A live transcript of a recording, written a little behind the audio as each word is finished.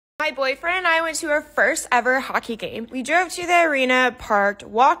My boyfriend and I went to our first ever hockey game. We drove to the arena, parked,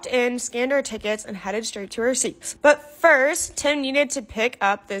 walked in, scanned our tickets, and headed straight to our seats. But first, Tim needed to pick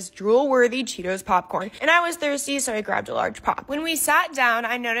up this drool-worthy Cheetos popcorn, and I was thirsty, so I grabbed a large pop. When we sat down,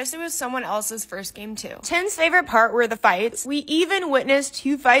 I noticed it was someone else's first game too. Tim's favorite part were the fights. We even witnessed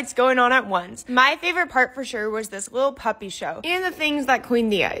 2 fights going on at once. My favorite part for sure was this little puppy show, and the things that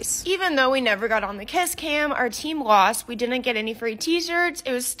cleaned the ice. Even though we never got on the kiss cam, our team lost, we didn't get any free t-shirts,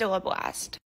 it was still a blast.